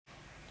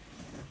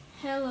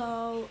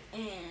Hello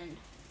and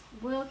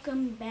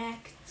welcome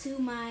back to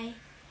my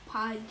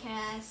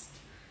podcast.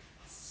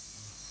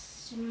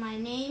 My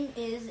name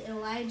is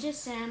Elijah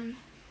Sem.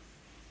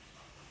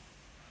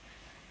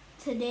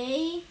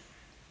 Today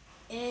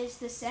is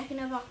the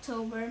 2nd of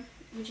October,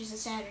 which is a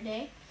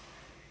Saturday,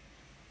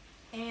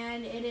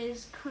 and it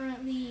is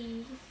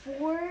currently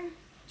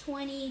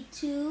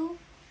 4:22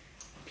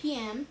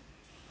 p.m.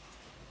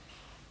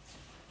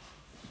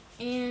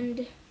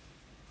 and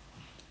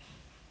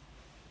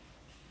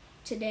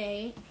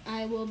today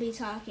I will be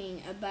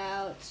talking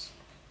about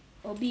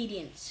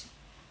obedience.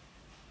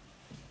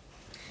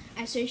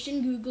 I searched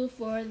in Google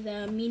for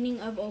the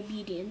meaning of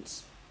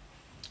obedience,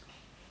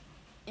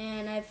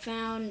 and I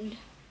found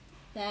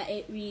that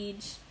it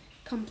reads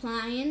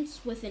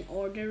compliance with an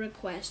order,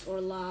 request, or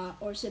law,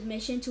 or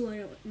submission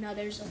to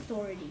another's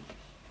authority.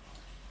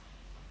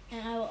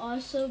 And I will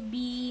also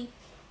be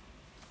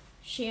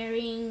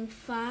sharing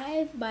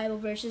 5 Bible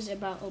verses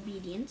about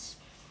obedience.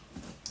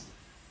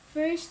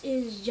 First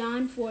is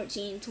John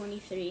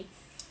 14:23.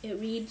 It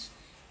reads,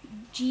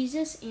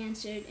 Jesus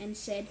answered and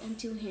said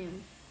unto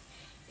him,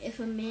 If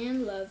a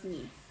man love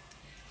me,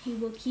 he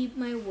will keep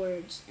my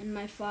words, and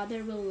my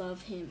Father will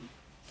love him.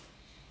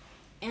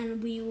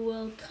 And we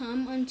will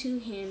come unto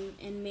him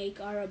and make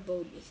our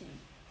abode with him.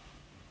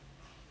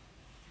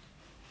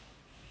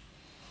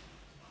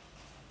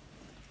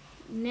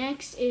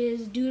 Next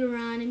is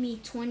Deuteronomy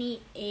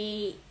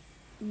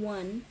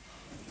 28:1.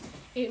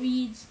 It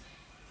reads,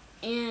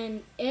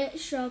 And it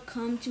shall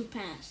come to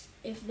pass,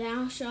 if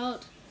thou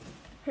shalt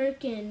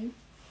hearken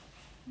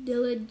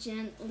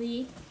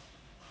diligently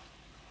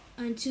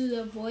unto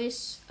the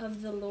voice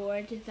of the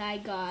Lord thy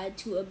God,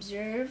 to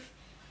observe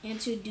and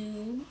to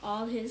do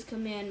all his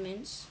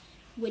commandments,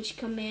 which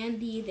command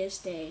thee this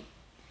day,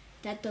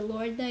 that the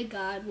Lord thy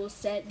God will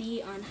set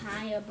thee on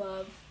high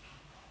above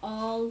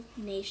all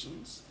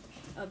nations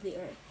of the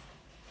earth.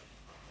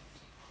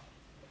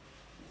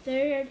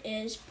 Third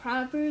is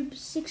Proverbs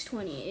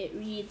 6:20. It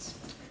reads,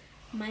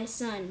 My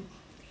son,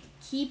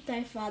 keep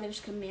thy father's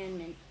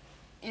commandment,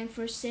 and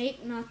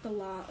forsake not the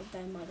law of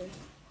thy mother.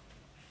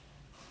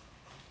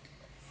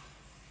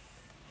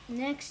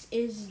 Next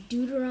is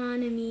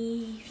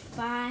Deuteronomy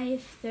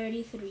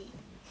 5:33.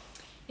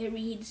 It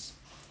reads,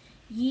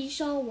 Ye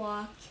shall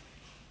walk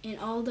in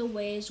all the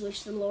ways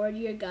which the Lord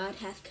your God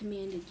hath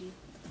commanded you,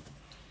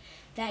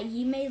 that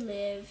ye may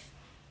live,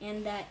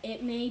 and that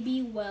it may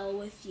be well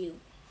with you,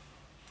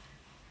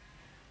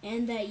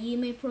 and that ye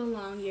may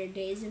prolong your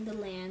days in the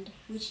land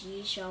which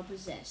ye shall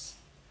possess.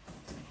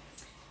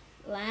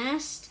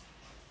 Last,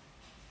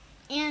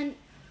 and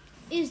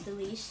is the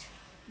least,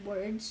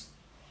 words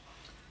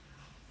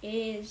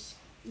is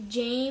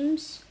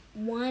James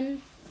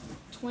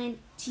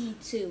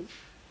 1:22.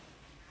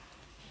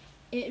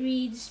 It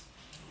reads,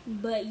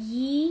 But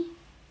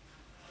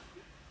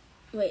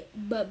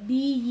be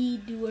ye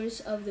doers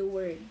of the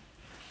word,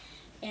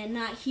 and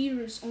not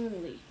hearers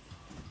only,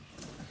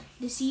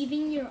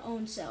 deceiving your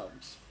own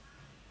selves.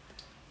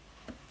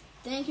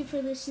 Thank you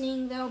for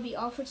listening. That will be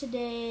all for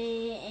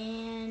today,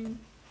 and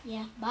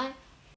bye.